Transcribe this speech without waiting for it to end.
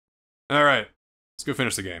Alright, let's go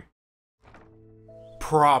finish the game.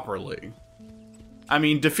 Properly. I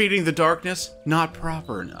mean, defeating the darkness, not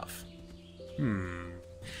proper enough.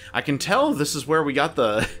 I can tell this is where we got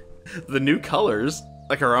the new colors,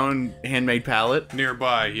 like our own handmade palette.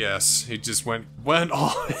 Nearby, yes. He just went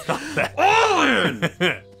all in on that. All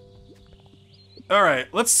in! Alright,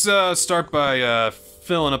 let's start by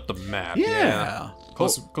filling up the map. Yeah.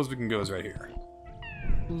 Close we can go is right here.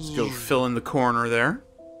 Let's go fill in the corner there.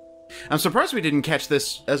 I'm surprised we didn't catch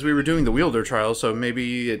this as we were doing the wielder trial, so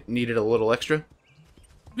maybe it needed a little extra.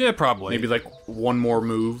 Yeah, probably. Maybe like one more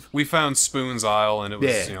move. We found Spoon's Isle, and it was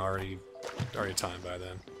Yeah. you know already time by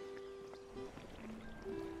then.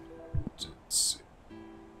 Let's see.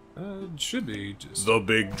 It should be just The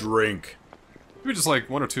big drink. maybe just like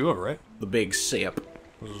one or two of it, right? The big sip.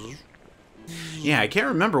 Yeah, I can't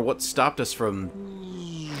remember what stopped us from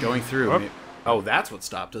going through. Oh. Oh, that's what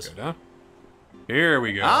stopped us. Go down. Here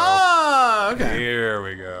we go. Ah, okay. Here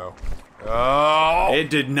we go. Oh! It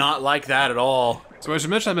did not like that at all. So as you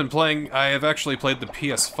mentioned, I have actually played the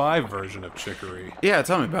PS5 version of Chicory. Yeah,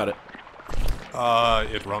 tell me about it.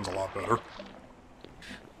 It runs a lot better.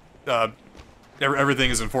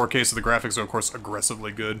 Everything is in 4K, so the graphics are, of course,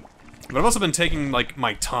 aggressively good. But I've also been taking, like,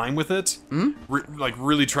 my time with it. Like,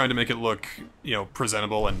 really trying to make it look, you know,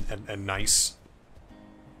 presentable and nice.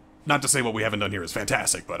 Not to say what we haven't done here is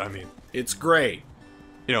fantastic, but I mean... It's great.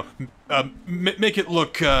 You know, make it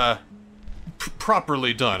look,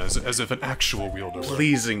 properly done, as if an actual wielder were.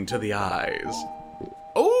 Pleasing to the eyes.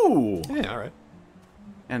 Oh! Yeah, alright.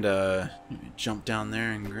 And, jump down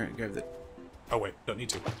there and grab the... Oh, wait, don't need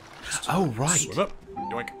to. Oh, right. Swim up.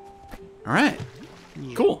 Doink. Alright.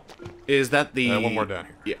 Cool. Is that the... One more down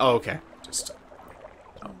here. Yeah, oh, okay. Just...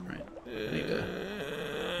 Oh, right. I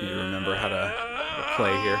need to remember how to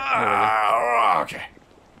play here. There we go. Okay.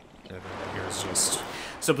 Everything here is just...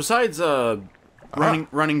 So besides,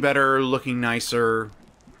 running better, looking nicer,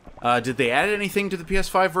 did they add anything to the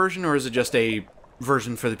PS5 version, or is it just a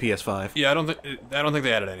version for the PS5? Yeah, I don't think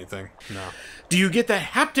they added anything. No. Do you get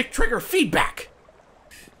that haptic trigger feedback?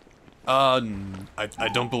 I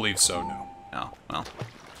don't believe so, no. Oh, well.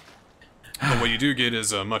 But what you do get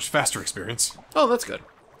is a much faster experience. Oh, that's good.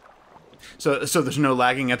 So there's no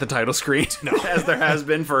lagging at the title screen, No. as there has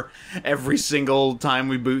been for every single time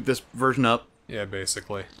we boot this version up. Yeah,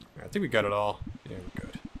 basically. I think we got it all. Yeah, we're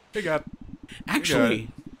good. We got... Actually,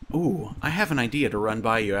 ooh, I have an idea to run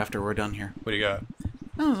by you after we're done here. What do you got?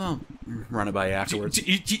 Oh, well, run it by you afterwards.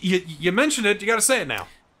 You mentioned it, you gotta say it now.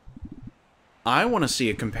 I want to see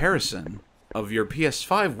a comparison of your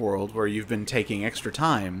PS5 world, where you've been taking extra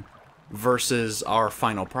time, versus our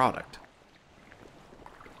final product.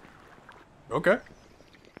 Okay.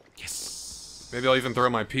 Yes. Maybe I'll even throw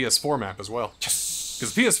my PS4 map as well. Yes.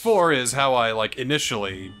 Because PS4 is how I, like,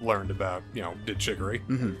 initially learned about, you know, did Chicory.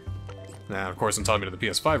 Mm-hmm. Now, of course, until I made the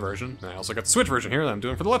PS5 version. I also got the Switch version here that I'm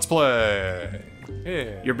doing for the Let's Play.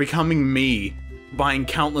 Yeah. You're becoming me, buying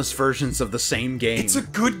countless versions of the same game. It's a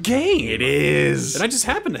good game! It is! And I just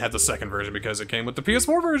happened to have the second version because it came with the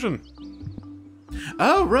PS4 version.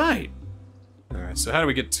 Oh, right. Alright, so how do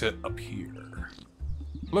we get to up here?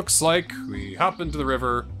 Looks like we hop into the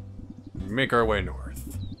river, make our way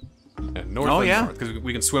north. And north and north, because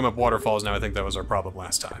we can swim up waterfalls now. I think that was our problem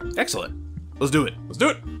last time. Excellent. Let's do it. Let's do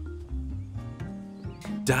it!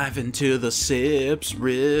 Dive into the Sips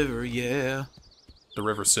River, yeah. The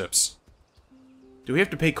river sips. Do we have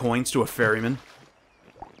to pay coins to a ferryman?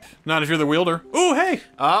 Not if you're the wielder. Ooh, hey!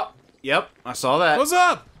 Oh, yep, I saw that. What's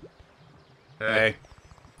up? Hey.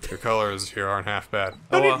 Your colors here aren't half bad.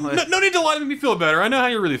 Oh, No need to lie to make me feel better. I know how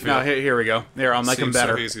you really feel. No, here we go. Here, I'll make them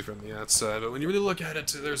better. Seems so easy from the outside, but when you really look at it,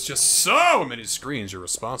 there's just so many screens you're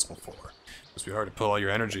responsible for. It must be hard to put all your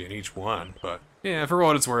energy in each one, but yeah, for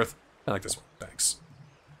what it's worth, I like this one. Thanks.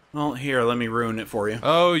 Well, here, let me ruin it for you.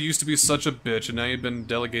 Oh, you used to be such a bitch, and now you've been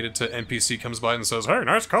delegated to NPC comes by and says, "Hey,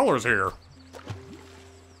 nice colors here."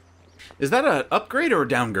 Is that an upgrade or a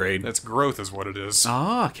downgrade? That's growth is what it is.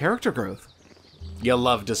 Ah, character growth. You'll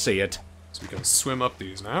love to see it. So we can swim up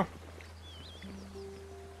these now.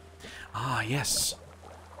 Ah, yes.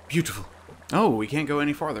 Beautiful. Oh, we can't go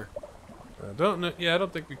any farther. I don't know. Yeah, I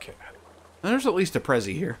don't think we can. There's at least a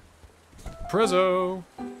Prezi here. Prezzo.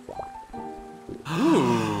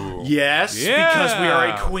 Ooh. Yes, Yeah. because we are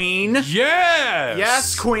a queen. Yes!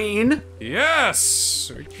 Yes, queen.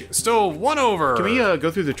 Yes! Still one over. Can we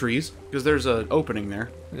go through the trees? Because there's an opening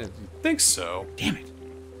there. I think so. Damn it.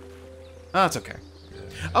 Oh, that's okay.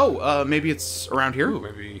 Oh, maybe it's around here? Ooh,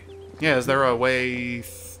 maybe. Yeah, is there a way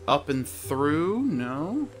up and through?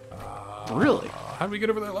 No? Really? how did we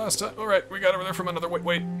get over there last time? All right, we got over there from another way.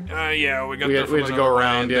 Wait, yeah, we got We there had- from we had to go another way,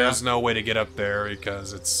 around, and yeah. There's no way to get up there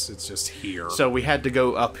because it's just here. So we had to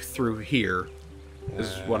go up through here,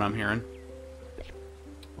 is what I'm hearing.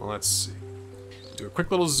 Well, let's see. Do a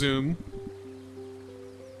quick little zoom.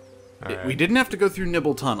 All right. We didn't have to go through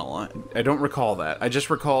Nibble Tunnel. I don't recall that. I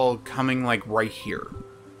just recall coming, like, right here.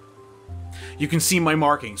 You can see my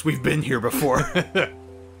markings. We've been here before.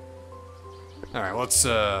 All right, let's.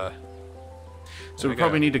 So we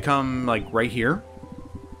probably need to come, like, right here.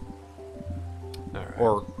 All right.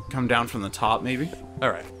 Or come down from the top, maybe. All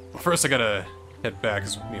right. Well, first I gotta head back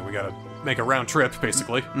because we gotta make a round trip,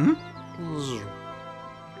 basically.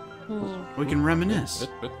 We can reminisce.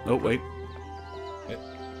 Oh, wait.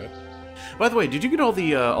 By the way, did you get all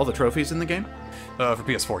the trophies in the game? For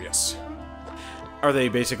PS4, yes. Are they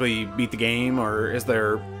basically beat the game, or is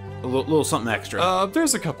there a little something extra?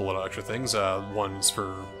 There's a couple of extra things. One's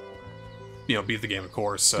for, beat the game, of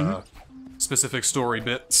course. Specific story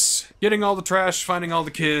bits. Getting all the trash, finding all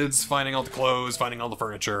the kids, finding all the clothes, finding all the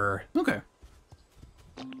furniture. Okay.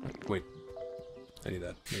 Wait. I need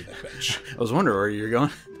that bench. I was wondering where you're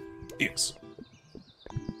going. Yes.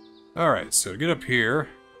 Alright, so to get up here,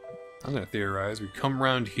 I'm gonna theorize we come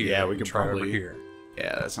around here. Yeah, we and could try probably- over here.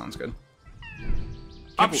 Yeah, that sounds good.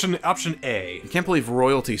 Option A. I can't believe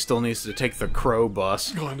royalty still needs to take the crow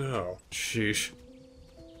bus. Oh, I know. Sheesh.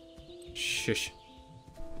 Shish.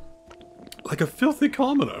 Like a filthy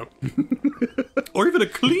commoner. Or even a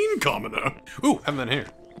clean commoner. Ooh, haven't been here.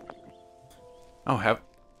 Oh,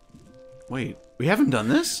 wait, we haven't done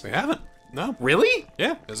this? We haven't. No. Really?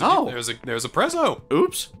 Yeah, there's a prezzo.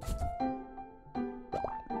 Oops.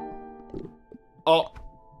 Oh.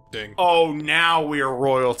 Ding. Oh, now we are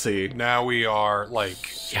royalty. Now we are,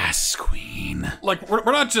 like... Yes, queen. Like, we're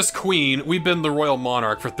not just queen, we've been the royal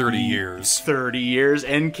monarch for 30 years. 30 years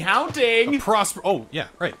and counting. Oh, yeah,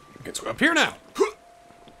 right. Okay, so we're up here now.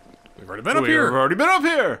 We've already been up here. We've already been up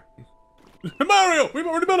here. Mario, we've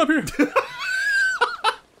already been up here.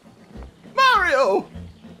 Mario!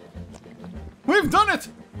 We've done it!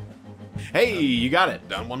 Hey, you got it.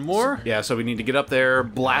 Down one more. Yeah, so we need to get up there,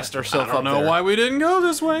 blast ourselves up I don't know there. why we didn't go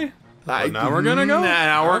this way. But now we're gonna go.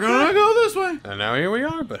 Now we're gonna go this way. And now here we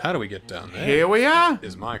are, but how do we get down there? Here we are.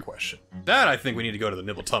 Is my question. That I think we need to go to the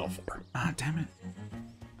Nibble Tunnel for. Ah, damn it.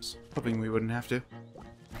 Hoping we wouldn't have to.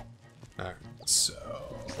 Alright, so...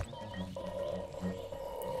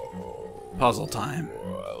 Puzzle time.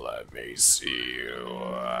 Let me see.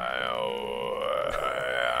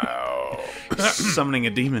 Summoning a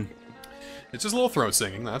demon. It's just a little throat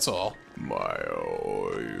singing, that's all. There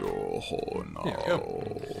Here we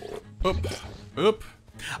go. Oop. Oop.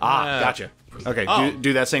 Ah, gotcha. Okay, Oh.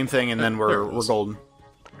 do that same thing and then There it we're was. golden.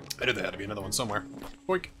 I knew there had to be another one somewhere.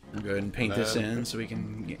 Boink. Go ahead and paint this in so we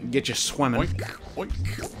can get you swimming. Boink. Boink.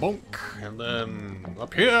 Bonk. And then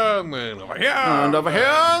up here, and over here. And over here,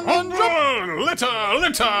 and then jump.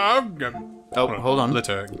 Litter. Oh, hold on.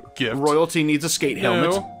 Litter. Gift. Royalty needs a skate helmet.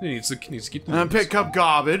 No, he needs to keep the And pick up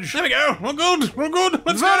garbage. There we go. We're good. We're good.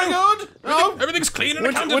 Let's Very go. good. Oh, Everything's clean and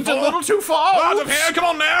went accounted for. a little too far. Out of here. Come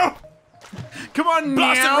on now. Come on,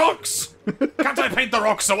 Blasted now. rocks. Can't I paint the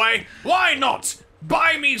rocks away? Why not?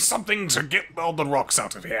 Buy me something to get all the rocks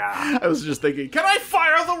out of here. I was just thinking, can I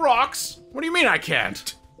fire the rocks? What do you mean I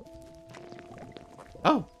can't?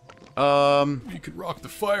 Oh. You could rock the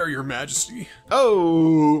fire, your majesty.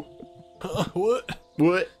 Oh. What?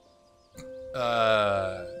 What?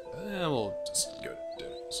 We'll just go to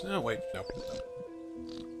dinner. Oh, wait, no.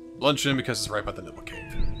 Luncheon because it's right by the Nibble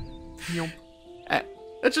Cave.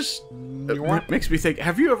 That just makes me think,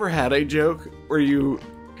 have you ever had a joke where you...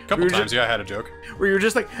 A couple times, yeah, I had a joke. Where you're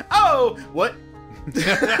just like, oh, what?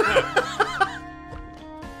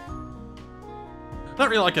 Not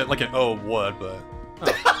really like an oh what, but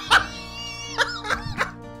oh.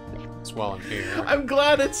 It's while I'm here. I'm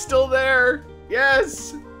glad it's still there.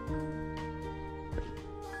 Yes.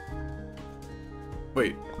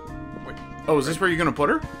 Wait. Oh, is this where you're gonna put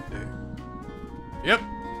her? Yep,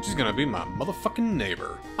 she's gonna be my motherfucking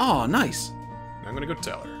neighbor. Oh, nice. I'm gonna go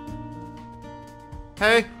tell her.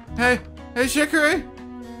 Hey, Chicory!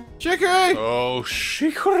 Chicory! Oh,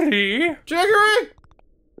 Chicory! Chicory!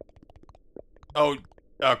 Oh,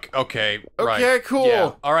 okay, right. Okay, cool.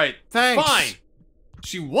 Yeah, alright. Thanks. Fine!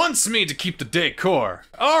 She wants me to keep the decor.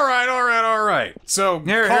 Alright. So,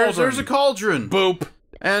 There's a cauldron. Boop.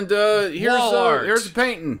 And, Wall art. here's a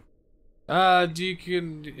painting. You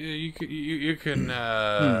can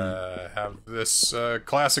have this,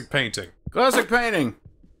 classic painting. Classic painting.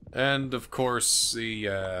 And, of course, the,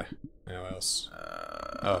 what else?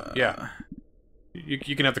 Oh, yeah. You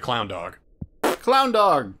can have the clown dog. Clown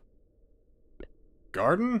dog.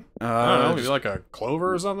 garden? I don't know, maybe like a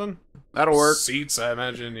clover or something? That'll work. Seats, I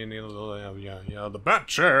imagine. You need the bat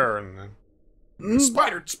chair and the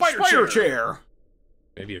spider chair.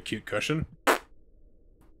 Maybe a cute cushion.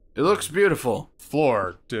 It looks beautiful.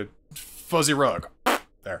 Floor, fuzzy rug.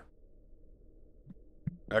 There.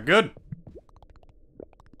 That good?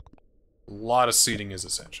 A lot of seating is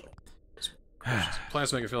essential.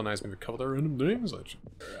 Plants make it feel nice. Maybe a couple of random things.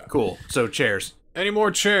 Cool. So chairs. Any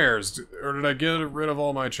more chairs? Or did I get rid of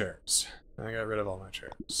all my chairs? I got rid of all my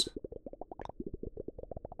chairs.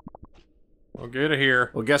 We'll get it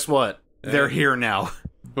here. Well, guess what? They're here now.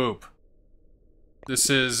 Boop. This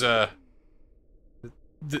is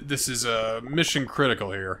mission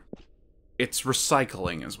critical here. It's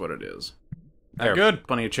recycling is what it is. There, good.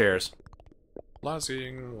 Plenty of chairs. A lot of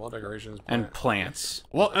seating, wall decorations. And plants.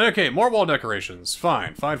 Well, okay, more wall decorations.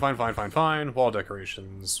 Fine. Wall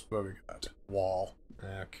decorations. What we got? Wall.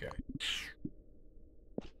 Okay.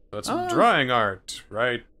 That's some drawing art,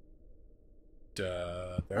 right?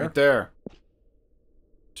 There. Right there.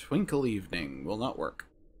 Twinkle evening will not work.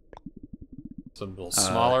 Something a little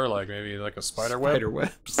smaller, like maybe like a spider web. Spider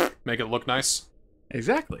webs. Make it look nice.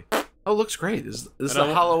 Exactly. Oh, looks great. This is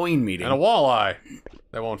a Halloween meeting. And a walleye.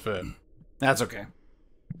 That won't fit. That's okay.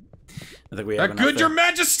 I think we have good, Your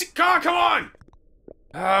Majesty! Oh, come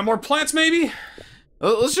on! More plants, maybe?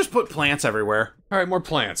 Let's just put plants everywhere. Alright, more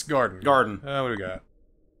plants. Garden. Garden. What do we got?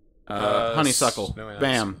 Honeysuckle. No,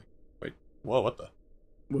 Bam. Wait. Whoa, what the?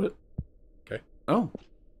 What? Okay. Oh.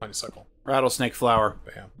 Honeysuckle. Rattlesnake flower.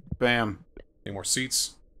 Bam. Bam. Any more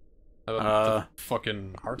seats? How about the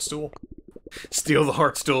fucking heart stool? Steal the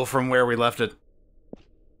heart stool from where we left it.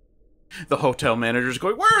 The hotel manager's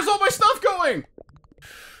going, where's all my stuff going?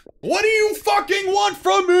 What do you fucking want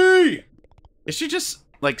from me? Is she just,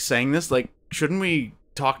 like, saying this? Like, shouldn't we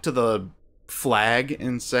talk to the flag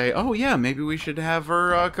and say, oh yeah, maybe we should have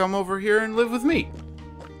her come over here and live with me?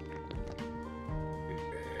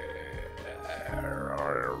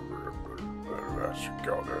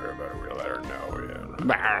 Go there, but we'll let her know.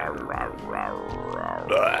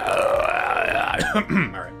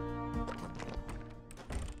 Alright.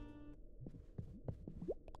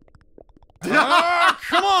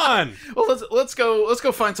 Come on! Well, let's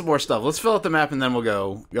go find some more stuff. Let's fill out the map and then we'll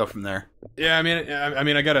go from there. Yeah, I mean,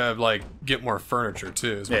 I gotta like get more furniture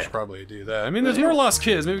too. So we should probably do that. I mean, there's more lost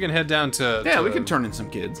kids. Maybe we can head down to. Yeah, we can turn in some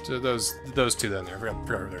kids. To those two down there. I forgot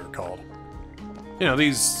what they were called. You know,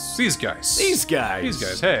 these guys. These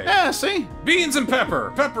guys. Hey. Yeah, see? Beans and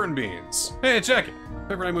pepper. Pepper and beans. Hey, check it.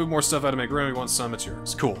 Pepper and I move more stuff out to make room. We want some. It's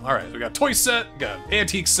yours. Cool. All right. We got a toy set. We got an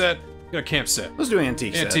antique set. We got a camp set. Let's do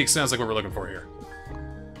antique set. Antique sounds like what we're looking for here.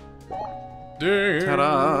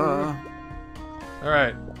 Ta-da! All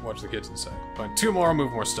right. Watch the kids inside. Find two more. I'll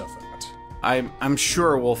move more stuff out. I'm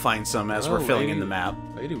sure we'll find some as we're filling in the map.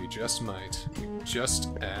 Lady, we just might. We just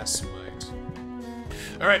ass might.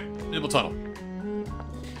 All right. Nibble tunnel.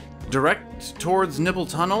 Direct towards Nibble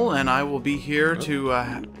Tunnel, and I will be here to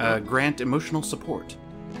grant emotional support.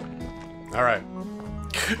 All right.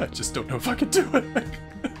 I just don't know if I can do it.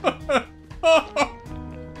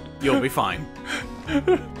 You'll be fine.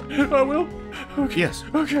 I will? Okay. Yes.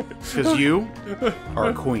 Okay. Because you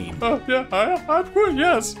are queen. Yeah, I'm queen.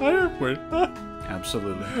 Yes, I am queen.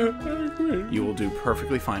 Absolutely. I'm queen. You will do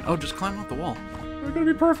perfectly fine. Oh, just climb up the wall. I'm gonna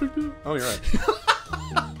be perfect. Oh, you're right.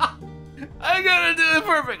 I gotta do it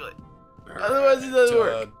perfectly. Otherwise, it doesn't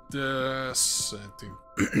work.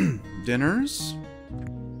 Dinners?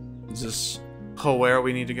 Is this where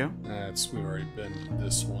we need to go? We've already been to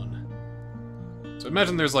this one. So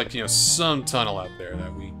imagine there's like, you know, some tunnel out there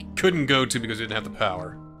that we couldn't go to because we didn't have the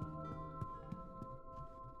power.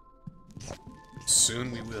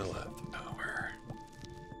 Soon we will have the power.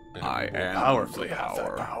 And I am powerfully the have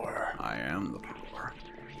power. that power. I am the power.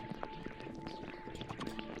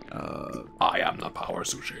 I am the power,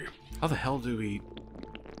 Sushi. How the hell do we...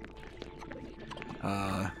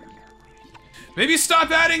 Maybe stop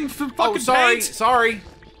adding fucking paint! Sorry.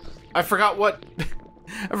 I forgot what...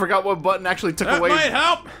 I forgot what button actually took away... That might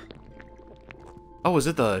help! Oh, is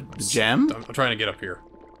it the gem? I'm trying to get up here,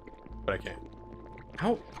 but I can't.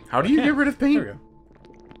 How do you get rid of paint? There we go.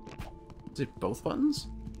 Is it both buttons?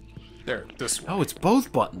 There, this one. Oh, it's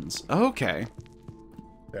both buttons. Okay.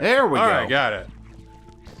 There we go. Alright, got it.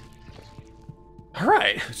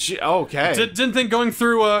 Alright. Okay. Didn't think going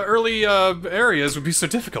through early areas would be so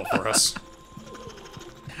difficult for us.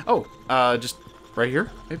 Oh, just right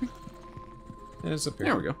here, maybe? Yeah, it's up here.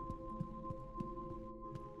 There we go.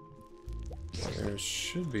 There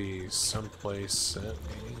should be some place that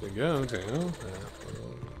we need to go to.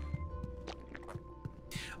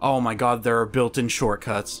 Oh my god, there are built-in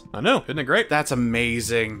shortcuts. I know, isn't it great? That's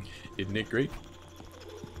amazing. Isn't it great?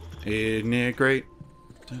 Isn't it great?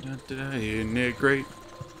 Isn't it great?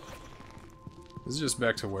 This is just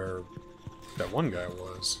back to where that one guy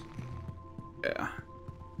was. Yeah.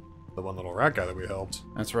 The one little rat guy that we helped.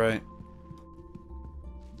 That's right.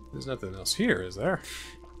 There's nothing else here, is there?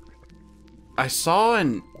 I saw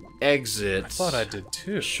an exit. I thought I did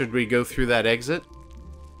too. Should we go through that exit?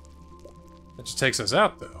 It just takes us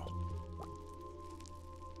out, though.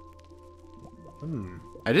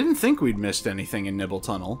 I didn't think we'd missed anything in Nibble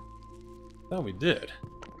Tunnel. Thought we did.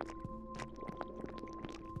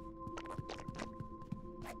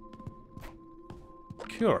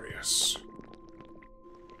 Curious.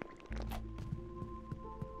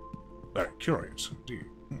 Very curious indeed.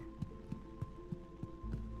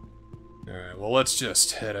 Alright, well, let's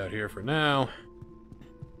just head out here for now.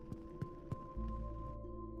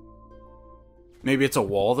 Maybe it's a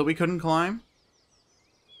wall that we couldn't climb?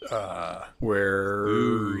 Where...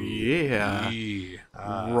 Ooh, yeah.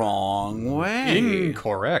 Wrong way.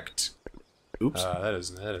 Incorrect. Oops. That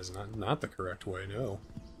is not the correct way, no.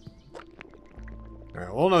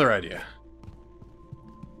 Alright, well, another idea.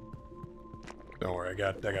 Don't worry, I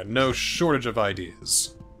got no shortage of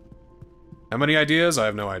ideas. How many ideas? I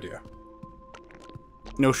have no idea.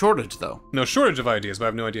 No shortage, though. No shortage of ideas, but I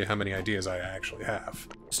have no idea how many ideas I actually have.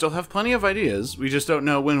 Still have plenty of ideas, we just don't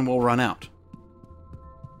know when we'll run out.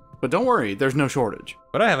 But don't worry, there's no shortage.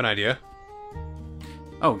 But I have an idea.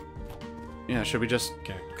 Oh. Yeah, should we just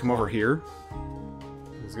come over here?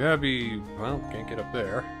 There's gotta be... well, can't get up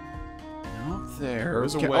there. Up there.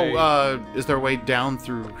 There's a way... oh, is there a way down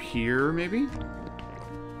through here, maybe?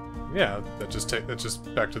 Yeah, that's just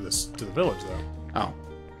back to the village, though. Oh.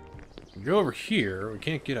 We go over here, we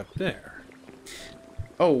can't get up there.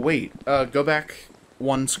 Oh, wait. Go back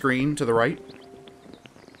one screen to the right.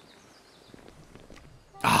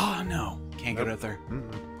 Ah, no. Can't get up there.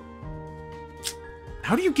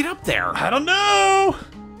 How do you get up there? I don't know!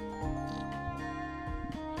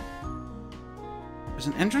 There's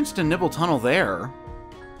an entrance to Nibble Tunnel there.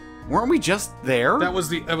 Weren't we just there? That was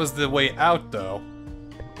the way out, though.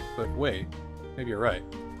 But wait, maybe you're right.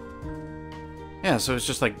 Yeah, so it's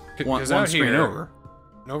just like one out screen here, over.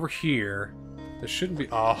 And over here, there shouldn't be...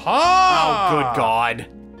 Aha! Oh, good God.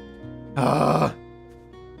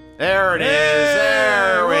 There it is.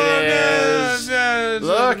 There it is.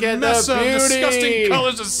 Look at the beauty. Disgusting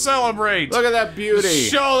colors to celebrate. Look at that beauty.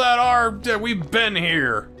 Show that we've been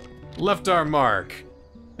here. Left our mark.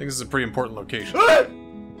 I think this is a pretty important location.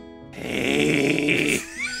 Hey.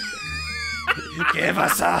 Give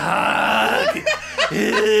us a hug.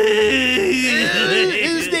 His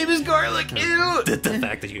name is Garlic. Ew. The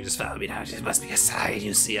fact that you just found me now just must be a sign.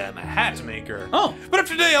 You see, I'm a hat maker. Oh. But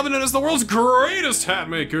after today, I'll be known as the world's greatest hat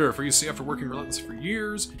maker. For you see, after working relentlessly for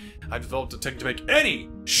years, I've developed a technique to make any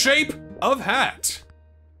shape of hat.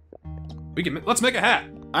 Let's make a hat.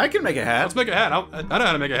 I can make a hat. Let's make a hat. I know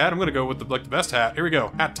how to make a hat. I'm gonna go with the best hat. Here we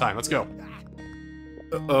go. Hat time. Let's go.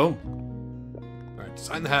 Oh. All right,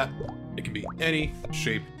 design the hat. It can be any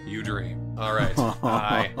shape you dream. All right,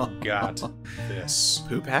 I got this.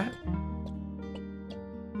 Poop hat?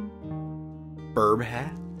 Burb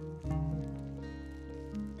hat?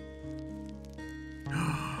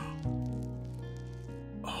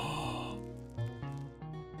 Oh.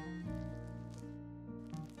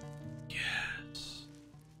 Yes.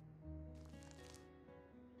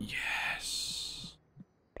 Yes.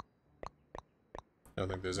 I don't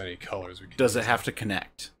think there's any colors we can Does use. it have to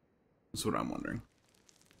connect? That's what I'm wondering.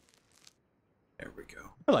 There we go.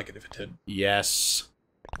 I like it if it did. Yes.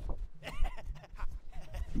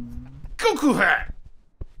 Goku hat!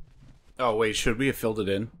 Oh, wait, should we have filled it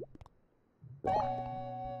in?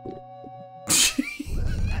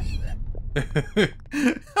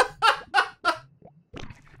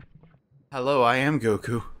 Hello, I am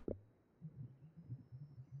Goku.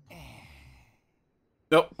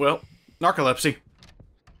 Oh, well, narcolepsy.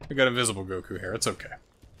 We got invisible Goku here. It's okay.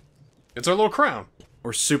 It's our little crown.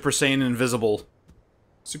 Or Super Saiyan Invisible.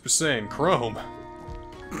 Super Saiyan Chrome.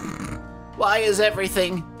 Why is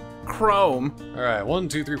everything chrome? All right, 1,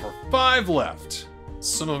 2, 3, 4, 5 left.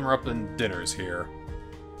 Some of them are up in dinners here.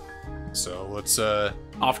 So let's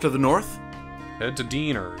Off to the north? head to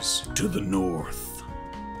Dieners. To the north.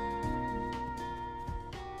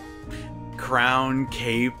 Crown,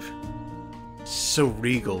 cape. So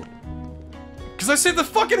regal. Cause I saved the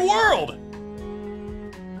fucking world!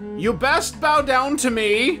 You best bow down to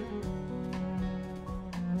me.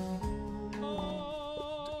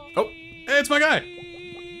 Oh, hey, it's my guy.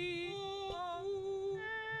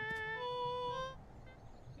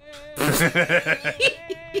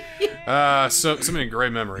 So many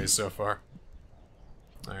great memories so far.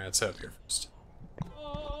 Alright, let's head up here first.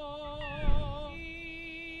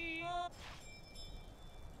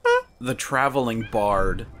 The traveling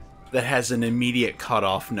bard that has an immediate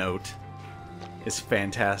cutoff note is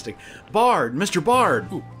fantastic. Bard, Mr.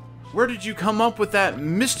 Bard, Ooh. Where did you come up with that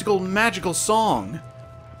mystical, magical song?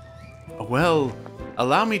 Well,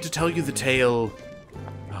 allow me to tell you the tale.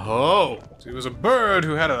 Oh. So he was a bird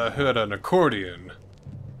who had an accordion.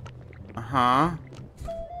 Uh-huh.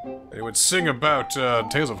 They would sing about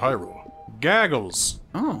Tales of Hyrule. Gaggles.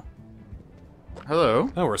 Oh. Hello.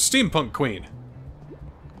 Oh, we're a steampunk queen.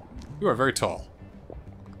 You are very tall.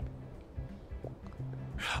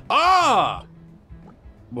 Ah!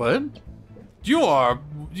 What? You're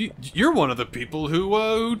one of the people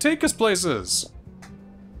who take us places.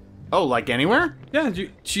 Oh, like anywhere? Yeah,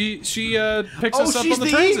 she picks us up she's on the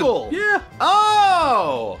the transit. eagle. Yeah.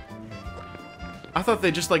 Oh! I thought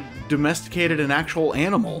they just, like, domesticated an actual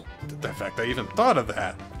animal. The fact I even thought of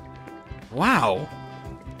that. Wow.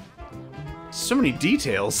 So many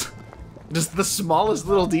details. Just the smallest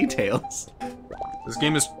little details. This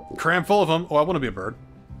game is crammed full of them. Oh, I want to be a bird.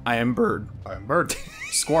 I am bird. I am bird.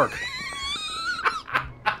 Squark.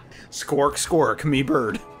 Squark, squark, me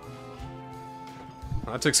bird.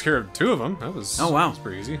 Well, that takes care of 2 of them. That was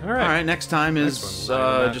pretty easy. All right. All right, next time is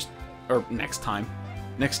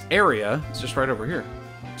next area is just right over here.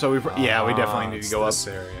 So we definitely need to go up. This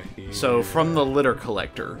area here. So from the litter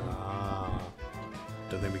collector.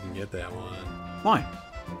 Don't think we can get that one. Why?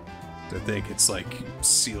 I think it's like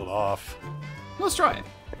sealed off. Let's try it.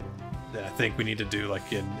 Then I think we need to do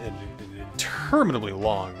like an interminably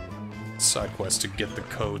long side quest to get the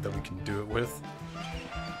code that we can do it with.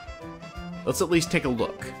 Let's at least take a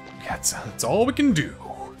look. That's all we can do.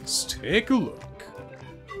 Let's take a look.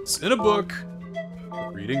 It's in a book.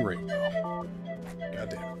 Reading Rainbow.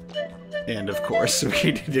 Goddamn. And of course, we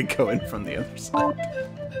need to go in from the other side.